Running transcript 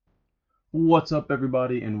What's up,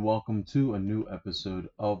 everybody, and welcome to a new episode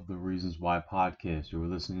of the Reasons Why podcast. You're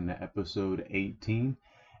listening to episode 18,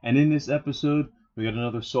 and in this episode, we got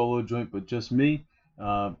another solo joint, but just me,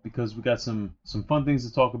 because we got some fun things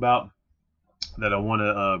to talk about that I want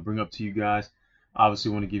to bring up to you guys. Obviously,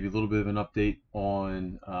 want to give you a little bit of an update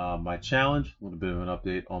on my challenge, a little bit of an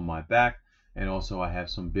update on my back, and also I have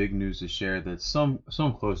some big news to share that some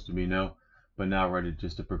close to me know, but now ready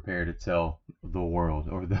just to prepare to tell the world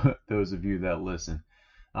or those of you that listen.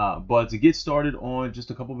 But to get started on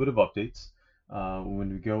just a couple bit of updates, when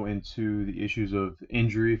we go into the issues of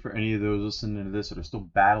injury for any of those listening to this that are still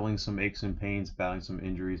battling some aches and pains, battling some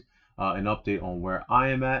injuries, an update on where I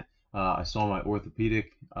am at. I saw my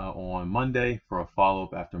orthopedic on Monday for a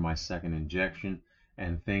follow-up after my second injection,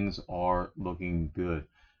 and things are looking good.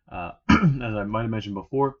 As I might have mentioned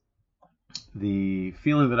before, the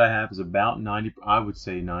feeling that I have is about 90, I would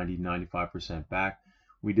say 95% back.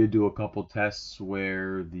 We did do a couple tests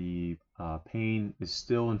where the pain is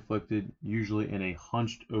still inflicted, usually in a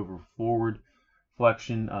hunched over forward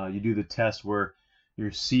flexion. You do the test where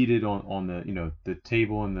you're seated on the the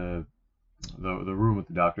table in the room with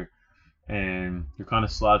the doctor, and you're kind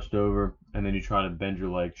of slouched over, and then you try to bend your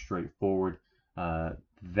leg straight forward. Uh,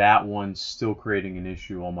 that one's still creating an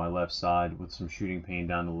issue on my left side with some shooting pain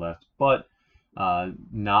down the left, but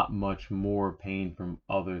not much more pain from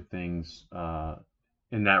other things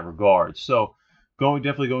in that regard. So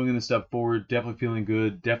definitely going in a step forward, definitely feeling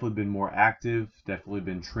good, definitely been more active, definitely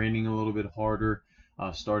been training a little bit harder,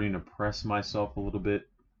 starting to press myself a little bit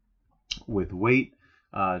with weight,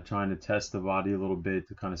 trying to test the body a little bit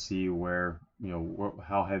to kind of see where,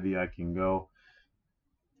 how heavy I can go,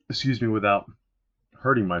 excuse me, without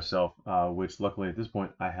hurting myself, which luckily at this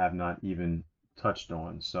point I have not even touched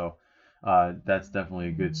on. So that's definitely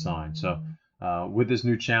a good sign. So with this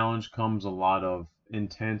new challenge comes a lot of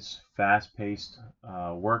intense, fast-paced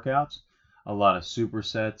workouts, a lot of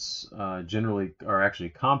supersets, generally, or actually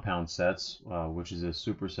compound sets, which is a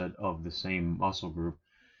superset of the same muscle group,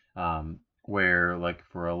 where like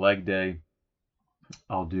for a leg day,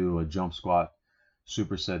 I'll do a jump squat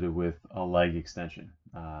supersetted with a leg extension.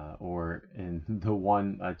 Or in the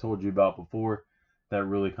one I told you about before, that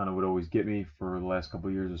really kind of would always get me for the last couple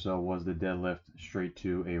of years or so was the deadlift straight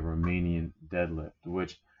to a Romanian deadlift,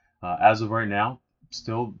 which as of right now,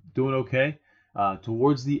 still doing okay.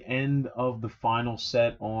 Towards the end of the final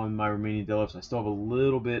set on my Romanian deadlifts, I still have a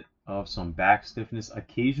little bit of some back stiffness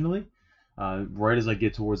occasionally. Right as I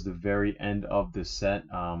get towards the very end of the set,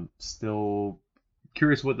 still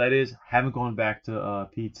curious what that is. Haven't gone back to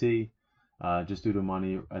PT just due to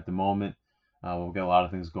money at the moment. We've got a lot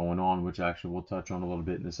of things going on, which actually we'll touch on a little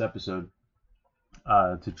bit in this episode,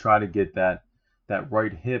 to try to get that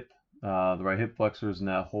right hip, the right hip flexors, and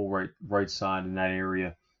that whole right side in that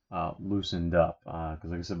area loosened up.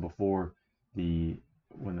 Because like I said before,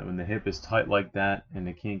 when the hip is tight like that and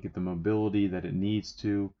it can't get the mobility that it needs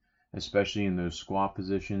to, especially in those squat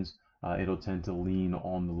positions, it'll tend to lean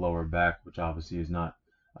on the lower back, which obviously is not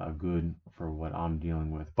good for what I'm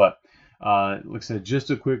dealing with. But like I said,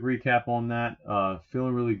 just a quick recap on that.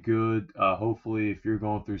 Feeling really good. Hopefully, if you're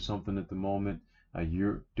going through something at the moment,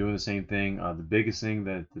 you're doing the same thing. The biggest thing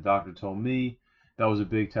that the doctor told me that was a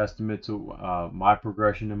big testament to my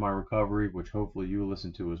progression in my recovery, which hopefully you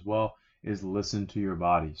listen to as well, is listen to your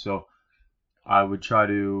body. So I would try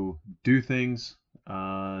to do things.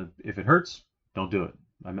 If it hurts, don't do it.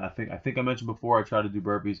 I think I mentioned before I tried to do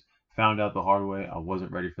burpees, found out the hard way. I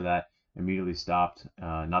wasn't ready for that. Immediately stopped.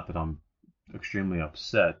 Not that I'm extremely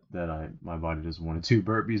upset that my body doesn't want to do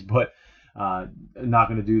burpees, but not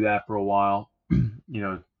going to do that for a while.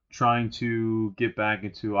 Trying to get back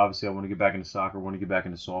into, obviously I want to get back into soccer, want to get back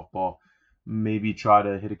into softball, maybe try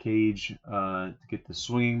to hit a cage to get the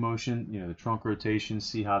swinging motion, the trunk rotation,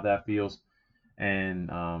 see how that feels. And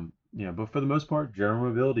but for the most part, general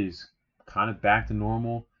mobility is kind of back to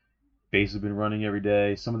normal. Basically been running every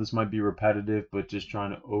day. Some of this might be repetitive, but just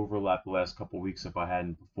trying to overlap the last couple of weeks if I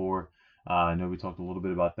hadn't before. I know we talked a little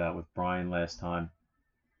bit about that with Brian last time.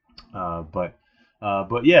 But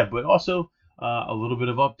also a little bit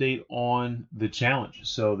of update on the challenge.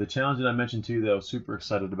 So the challenge that I mentioned to you that I was super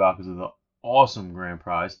excited about because of the awesome grand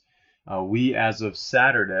prize. We, as of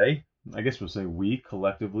Saturday, I guess we'll say we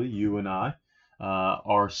collectively, you and I,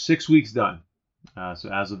 are 6 weeks done. So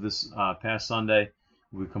as of this past Sunday,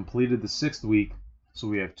 we completed the 6th week, so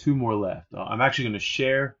we have 2 more left. I'm actually going to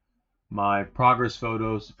share my progress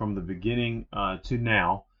photos from the beginning to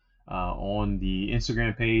now on the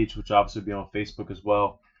Instagram page, which obviously will be on Facebook as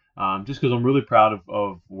well. Just because I'm really proud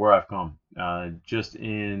of where I've come. Just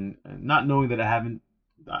in not knowing that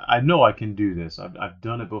I know I can do this. I've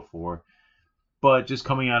done it before. But just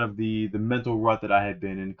coming out of the mental rut that I had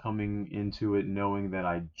been in, coming into it knowing that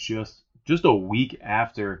I just a week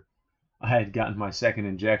after I had gotten my second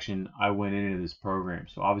injection, I went into this program.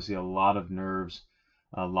 So obviously a lot of nerves,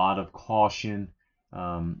 a lot of caution,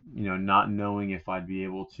 not knowing if I'd be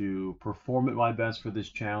able to perform at my best for this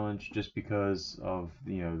challenge just because of,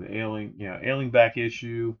 the ailing back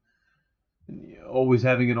issue, always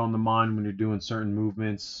having it on the mind when you're doing certain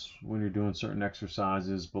movements, when you're doing certain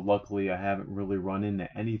exercises. But luckily I haven't really run into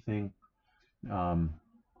anything um,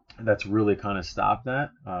 that's really kind of stopped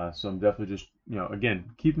that. So I'm definitely just,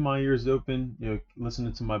 again, keeping my ears open,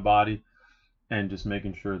 listening to my body and just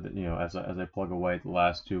making sure that, as I plug away the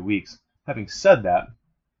last 2 weeks. Having said that,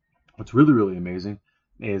 what's really, really amazing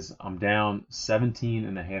is I'm down 17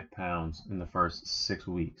 and a half pounds in the first 6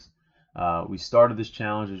 weeks. We started this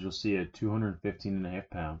challenge, as you'll see, at 215 and a half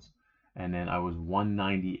pounds, and then I was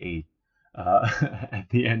 198 at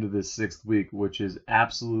the end of this 6th week, which is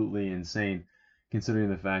absolutely insane considering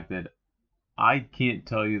the fact that I can't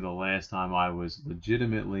tell you the last time I was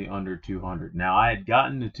legitimately under 200. Now, I had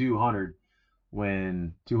gotten to 200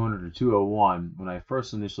 when 200 or 201 when I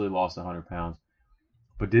first initially lost 100 pounds,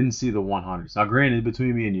 but didn't see the 100s. Now, granted,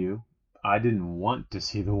 between me and you, I didn't want to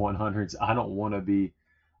see the 100s. I don't want to be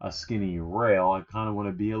a skinny rail. I kind of want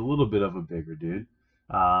to be a little bit of a bigger dude.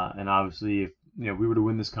 And obviously, if we were to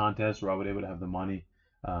win this contest, where I would be able to have the money,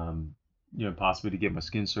 possibly to get my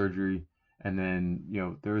skin surgery, and then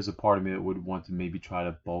there is a part of me that would want to maybe try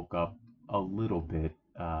to bulk up a little bit.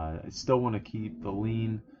 I still want to keep the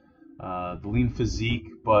lean physique,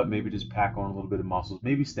 but maybe just pack on a little bit of muscles.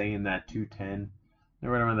 Maybe stay in that 210,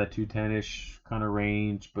 right around that 210-ish kind of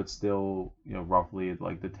range, but still, roughly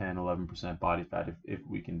like the 10-11% body fat if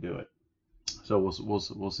we can do it. So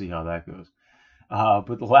we'll see how that goes.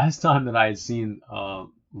 But the last time that I had seen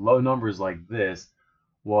low numbers like this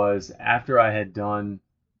was after I had done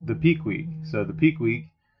the peak week. So the peak week,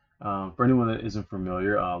 for anyone that isn't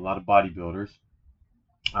familiar, a lot of bodybuilders,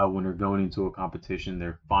 when they're going into a competition,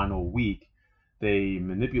 their final week, they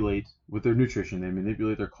manipulate with their nutrition, they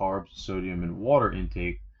manipulate their carbs, sodium, and water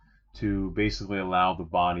intake to basically allow the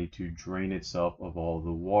body to drain itself of all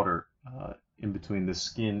the water in between the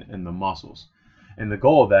skin and the muscles. And the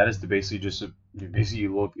goal of that is to basically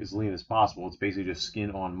look as lean as possible. It's basically just skin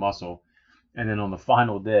on muscle. And then on the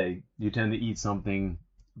final day, you tend to eat something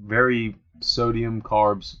very sodium,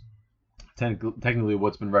 carbs. Technically,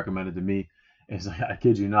 what's been recommended to me is, I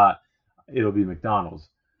kid you not, it'll be McDonald's.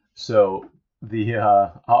 So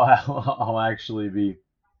I'll actually be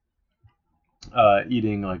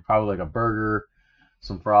eating probably a burger,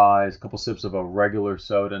 some fries, a couple sips of a regular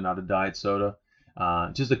soda, not a diet soda,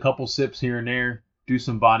 just a couple sips here and there. Do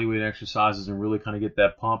some body weight exercises and really kind of get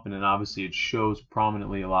that pump. And then obviously it shows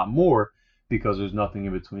prominently a lot more because there's nothing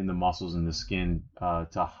in between the muscles and the skin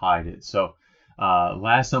to hide it. So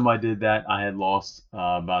last time I did that, I had lost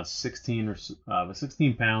about 16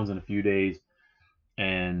 pounds in a few days,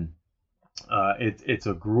 and it's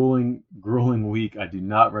a grueling week. I do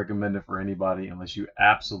not recommend it for anybody unless you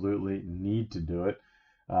absolutely need to do it.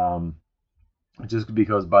 Just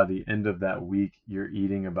because by the end of that week, you're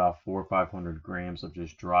eating about 400 or 500 grams of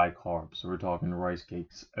just dry carbs. So we're talking rice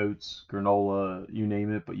cakes, oats, granola, you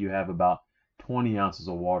name it, but you have about 20 ounces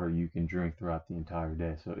of water you can drink throughout the entire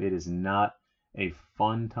day. So it is not a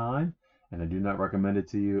fun time, and I do not recommend it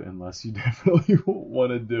to you unless you definitely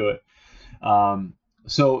want to do it.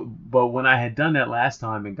 But when I had done that last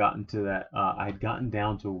time and gotten to that, I had gotten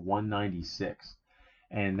down to 196,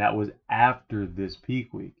 and that was after this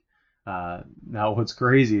peak week. Now, what's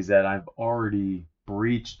crazy is that I've already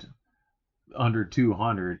breached under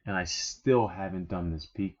 200, and I still haven't done this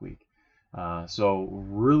peak week. So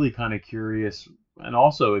really kind of curious and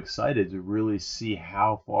also excited to really see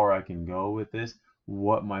how far I can go with this,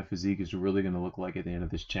 what my physique is really going to look like at the end of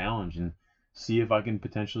this challenge, and see if I can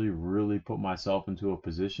potentially really put myself into a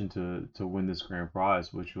position to win this grand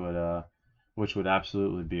prize, which would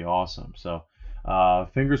absolutely be awesome. So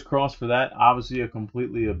fingers crossed for that. Obviously a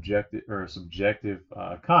completely objective or subjective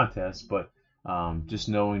contest, but just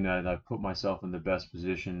knowing that I've put myself in the best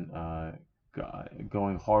position,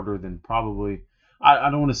 going harder than probably,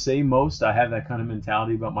 I don't want to say most. I have that kind of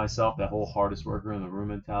mentality about myself, that whole hardest worker in the room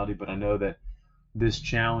mentality, but I know that this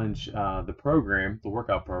challenge, the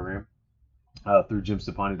workout program, through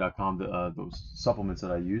jimstepani.com, those supplements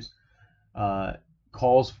that I use,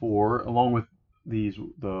 calls for, along with the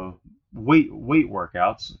weight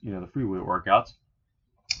workouts, the free weight workouts,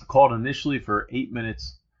 called initially for 12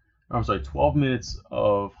 minutes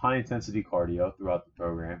of high intensity cardio throughout the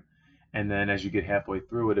program. And then as you get halfway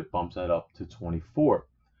through it, it bumps that up to 24.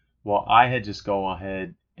 Well, I had just go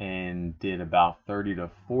ahead and did about 30 to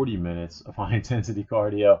 40 minutes of high intensity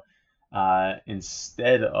cardio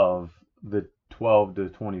instead of the 12 to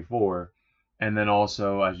 24. And then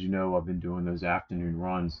also, as you know, I've been doing those afternoon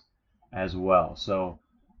runs as well. So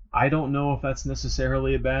I don't know if that's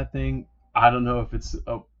necessarily a bad thing. I don't know if it's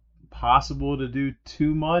possible to do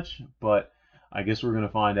too much, but I guess we're going to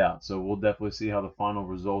find out. So we'll definitely see how the final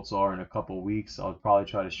results are in a couple of weeks. I'll probably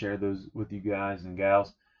try to share those with you guys and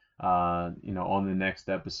gals, on the next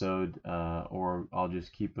episode, or I'll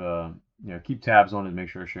just keep tabs on it and make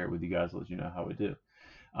sure I share it with you guys, let you know how we do.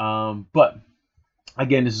 But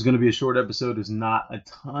again, this is going to be a short episode. There's not a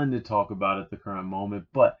ton to talk about at the current moment,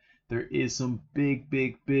 but there is some big,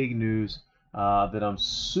 big, big news that I'm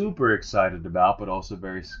super excited about, but also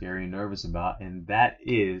very scary and nervous about. And that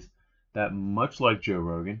is that, much like Joe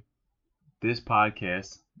Rogan, this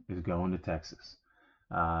podcast is going to Texas.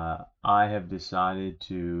 I have decided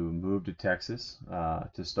to move to Texas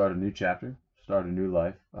to start a new chapter, start a new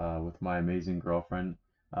life with my amazing girlfriend,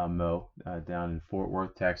 Mo, down in Fort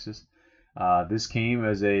Worth, Texas. This came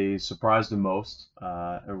as a surprise to most.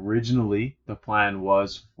 Originally, the plan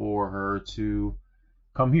was for her to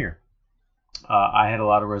come here. I had a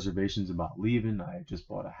lot of reservations about leaving. I had just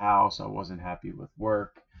bought a house. I wasn't happy with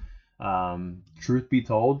work. Truth be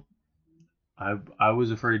told, I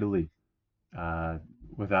was afraid to leave, uh,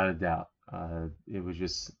 without a doubt. It was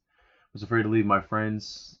just, I was afraid to leave my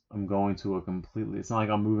friends. I'm going to a completely, it's not like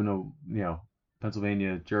I'm moving to,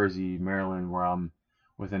 Pennsylvania, Jersey, Maryland, where I'm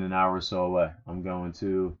within an hour or so away. I'm going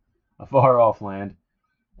to a far off land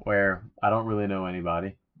where I don't really know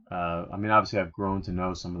anybody. I mean, obviously, I've grown to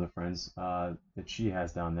know some of the friends that she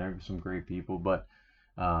has down there, some great people, but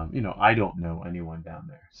I don't know anyone down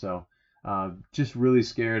there. So, just really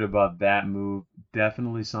scared about that move.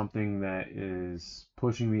 Definitely something that is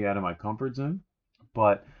pushing me out of my comfort zone.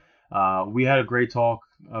 But we had a great talk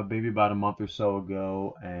maybe about a month or so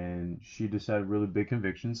ago, and she just had really big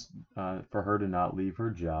convictions for her to not leave her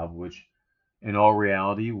job, which in all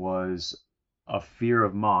reality was a fear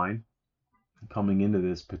of mine coming into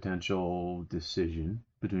this potential decision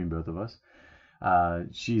between both of us.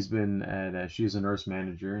 She's a nurse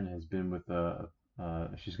manager and has been with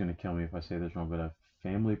she's going to kill me if I say this wrong, but a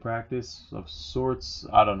family practice of sorts.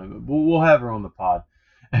 I don't know. We'll have her on the pod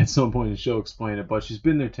at some point and she'll explain it. But she's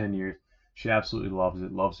been there 10 years. She absolutely loves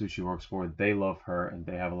it, loves who she works for. They love her and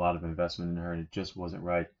they have a lot of investment in her. And it just wasn't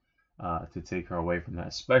right to take her away from that,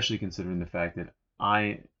 especially considering the fact that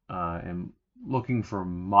I am looking for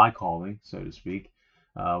my calling, so to speak,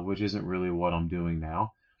 which isn't really what I'm doing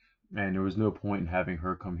now. And there was no point in having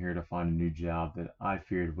her come here to find a new job that I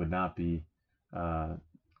feared would not be uh,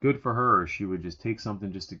 good for her, or she would just take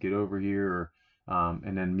something just to get over here,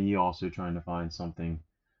 and then me also trying to find something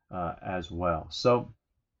as well. So,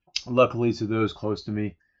 luckily, to those close to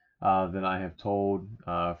me that I have told,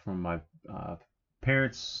 from my uh,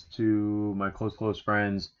 parents to my close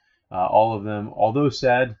friends, all of them, although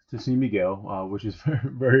sad to see me go, which is very,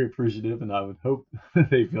 very appreciative, and I would hope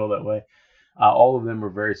they feel that way. All of them were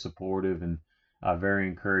very supportive and very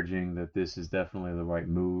encouraging that this is definitely the right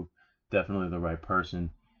move, definitely the right person,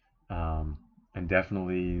 um, and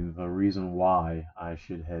definitely the reason why I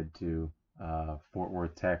should head to Fort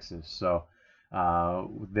Worth, Texas. So I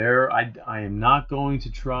am not going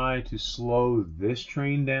to try to slow this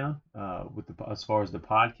train down as far as the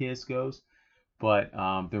podcast goes, but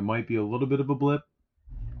there might be a little bit of a blip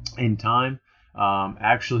in time.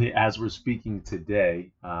 Actually, as we're speaking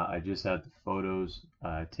today, I just had the photos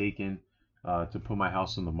taken to put my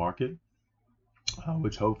house on the market,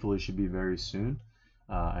 which hopefully should be very soon.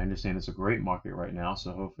 I understand it's a great market right now,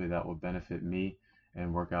 so hopefully that will benefit me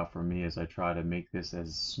and work out for me as I try to make this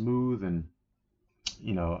as smooth and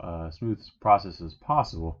smooth process as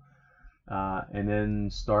possible, and then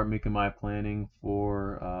start making my planning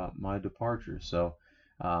for my departure. So,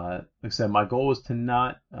 like I said, my goal is to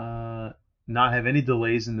not have any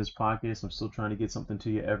delays in this podcast. I'm still trying to get something to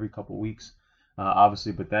you every couple weeks,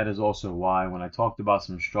 obviously, but that is also why when I talked about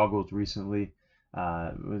some struggles recently,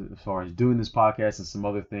 as far as doing this podcast and some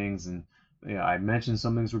other things, and I mentioned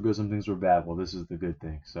some things were good, some things were bad. Well, this is the good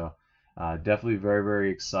thing. So, definitely very,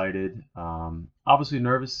 very excited. Obviously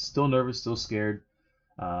nervous, still scared.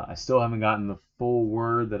 I still haven't gotten the full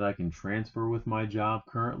word that I can transfer with my job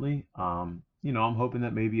currently. I'm hoping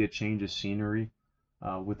that maybe a change of scenery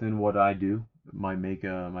within what I do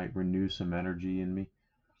might renew some energy in me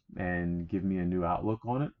and give me a new outlook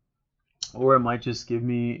on it, or it might just give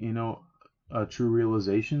me, a true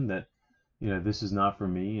realization that, this is not for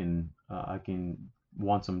me, and I can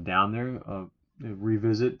once I'm down there,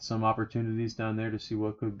 revisit some opportunities down there to see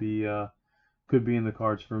what could be in the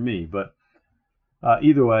cards for me. But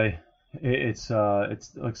Either way, it's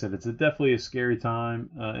like I said, it's definitely a scary time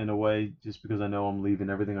in a way, just because I know I'm leaving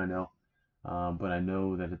everything I know, but I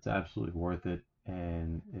know that it's absolutely worth it,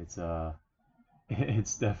 and it's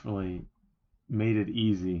definitely made it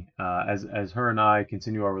easy. As her and I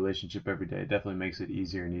continue our relationship every day, it definitely makes it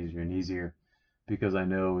easier and easier and easier, because I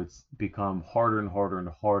know it's become harder and harder and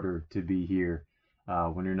harder to be here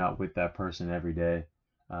when you're not with that person every day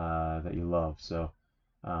that you love. So,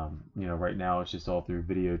 right now it's just all through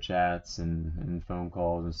video chats and phone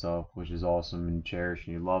calls and stuff, which is awesome and cherished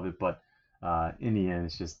and you love it. But in the end,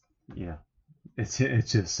 it's just, you know, it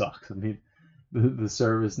just sucks. I mean, the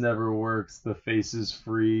service never works. The faces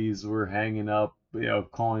freeze. We're hanging up.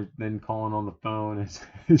 Calling on the phone.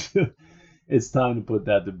 It's time to put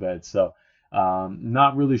that to bed. So,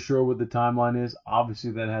 not really sure what the timeline is.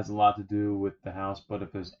 Obviously, that has a lot to do with the house. But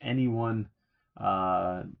if there's anyone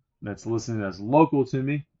uh, that's listening that's local to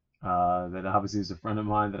me, that obviously is a friend of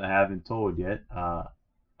mine that I haven't told yet,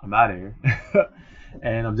 I'm out of here.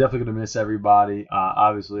 And I'm definitely gonna miss everybody.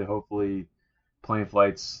 Obviously, hopefully plane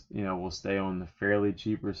flights, will stay on the fairly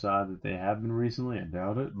cheaper side that they have been recently. I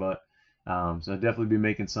doubt it, but so I'll definitely be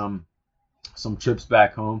making some trips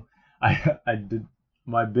back home. I did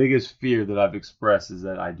My biggest fear that I've expressed is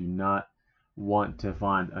that I do not want to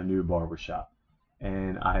find a new barbershop.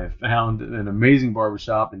 And I have found an amazing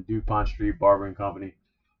barbershop in DuPont Street Barbering Company,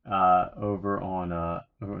 over on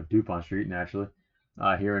DuPont Street, naturally,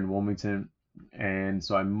 here in Wilmington. And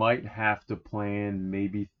so I might have to plan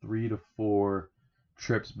maybe 3 to 4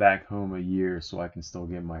 trips back home a year so I can still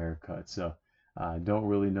get my hair cut. So I don't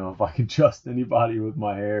really know if I can trust anybody with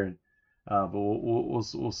my hair, but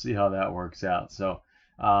we'll see how that works out. So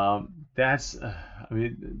that's I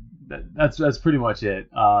mean that's pretty much it.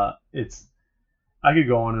 It's I could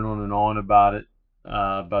go on and on and on about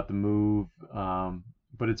the move,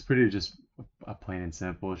 but it's pretty just plain and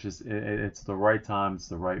simple. It's just it's the right time, it's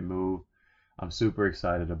the right move. I'm super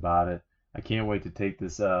excited about it. I can't wait to take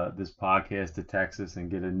this podcast to Texas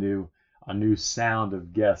and get a new sound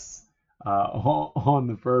of guests on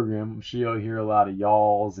the program. I'm sure you'll hear a lot of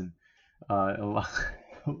y'alls and a lot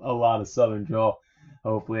a lot of Southern drawl.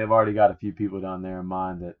 Hopefully, I've already got a few people down there in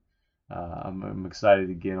mind that I'm excited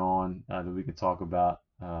to get on, that we can talk about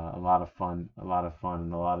a lot of fun, and a lot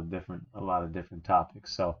of different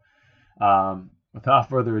topics. So, without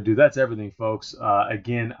further ado, that's everything, folks.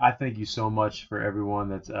 Again, I thank you so much for everyone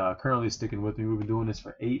that's currently sticking with me. We've been doing this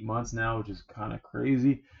for 8 months now, which is kind of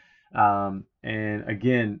crazy. And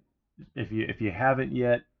again, if you haven't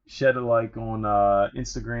yet, shed a like on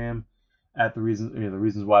Instagram at the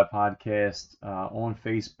Reasons Why podcast, on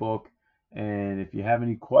Facebook. And if you have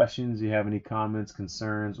any questions, you have any comments,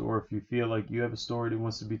 concerns, or if you feel like you have a story that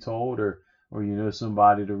wants to be told, or you know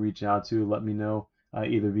somebody to reach out to, let me know,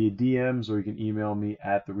 either via DMs, or you can email me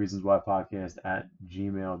at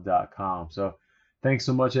thereasonswhypodcast@gmail.com. So thanks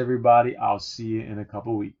so much, everybody. I'll see you in a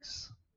couple weeks.